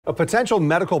A potential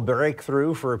medical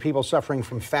breakthrough for people suffering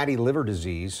from fatty liver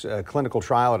disease. A clinical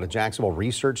trial at a Jacksonville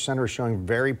research center is showing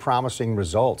very promising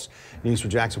results. News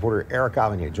 4 Jax reporter Eric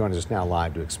Avignon joins us now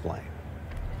live to explain.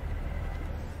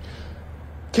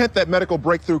 Kent, that medical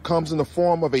breakthrough comes in the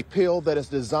form of a pill that is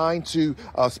designed to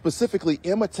specifically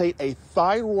imitate a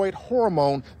thyroid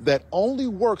hormone that only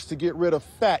works to get rid of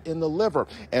fat in the liver.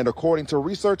 And according to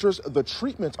researchers, the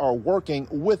treatments are working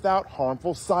without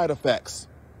harmful side effects.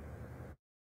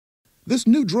 This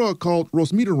new drug called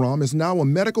Resmetirom is now a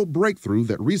medical breakthrough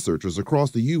that researchers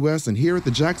across the U.S. and here at the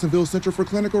Jacksonville Center for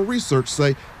Clinical Research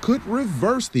say could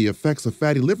reverse the effects of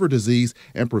fatty liver disease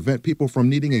and prevent people from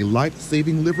needing a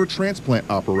life-saving liver transplant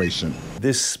operation.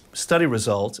 This study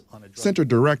result on a drug Center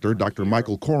Director Dr.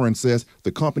 Michael Koren says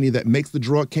the company that makes the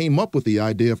drug came up with the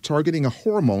idea of targeting a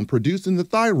hormone produced in the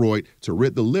thyroid to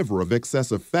rid the liver of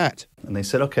excessive fat. And they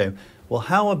said, okay, well,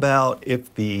 how about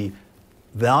if the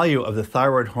value of the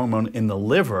thyroid hormone in the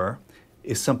liver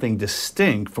is something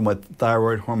distinct from what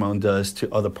thyroid hormone does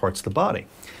to other parts of the body.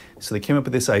 So they came up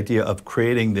with this idea of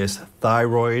creating this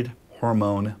thyroid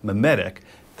hormone mimetic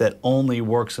that only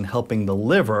works in helping the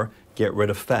liver get rid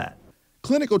of fat.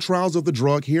 Clinical trials of the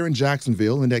drug here in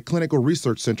Jacksonville and at clinical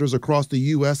research centers across the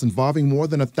U.S. involving more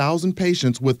than 1,000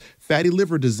 patients with fatty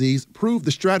liver disease prove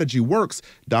the strategy works.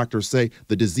 Doctors say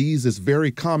the disease is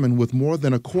very common, with more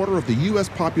than a quarter of the U.S.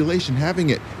 population having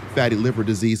it. Fatty liver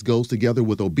disease goes together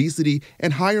with obesity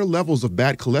and higher levels of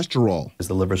bad cholesterol.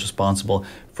 The liver is responsible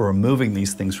for removing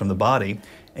these things from the body,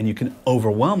 and you can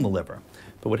overwhelm the liver.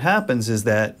 But what happens is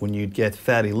that when you get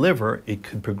fatty liver, it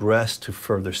could progress to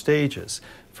further stages.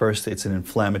 First, it's an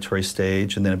inflammatory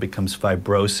stage, and then it becomes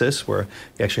fibrosis, where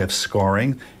you actually have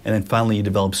scarring, and then finally you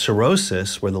develop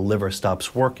cirrhosis, where the liver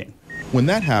stops working. When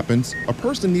that happens, a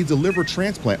person needs a liver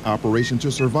transplant operation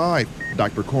to survive.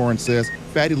 Dr. Koren says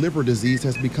fatty liver disease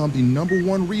has become the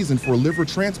 #1 reason for liver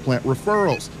transplant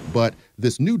referrals. But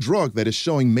this new drug that is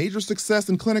showing major success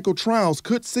in clinical trials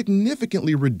could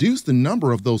significantly reduce the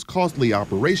number of those costly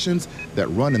operations that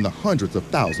run in the hundreds of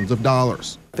thousands of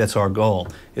dollars. That's our goal,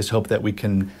 is hope that we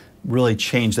can really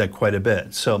change that quite a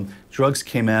bit. So drugs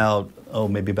came out,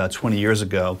 maybe about 20 years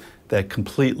ago, that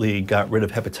completely got rid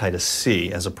of hepatitis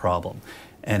C as a problem.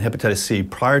 And hepatitis C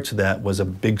prior to that was a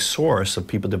big source of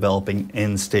people developing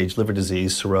end-stage liver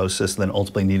disease, cirrhosis, and then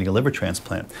ultimately needing a liver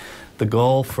transplant. The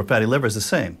goal for fatty liver is the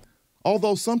same.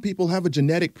 Although some people have a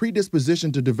genetic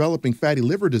predisposition to developing fatty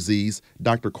liver disease,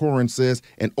 Dr. Koren says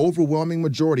an overwhelming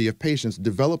majority of patients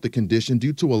develop the condition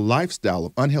due to a lifestyle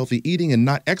of unhealthy eating and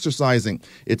not exercising.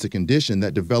 It's a condition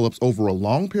that develops over a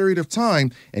long period of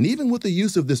time, and even with the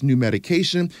use of this new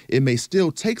medication, it may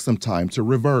still take some time to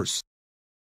reverse.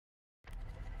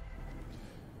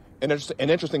 An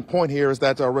interesting point here is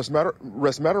that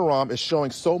Resmetirom is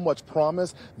showing so much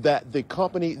promise that the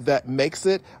company that makes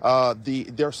it,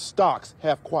 their stocks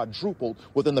have quadrupled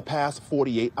within the past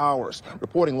 48 hours.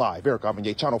 Reporting live, Eric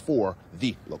Avignon, Channel 4,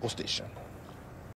 the local station.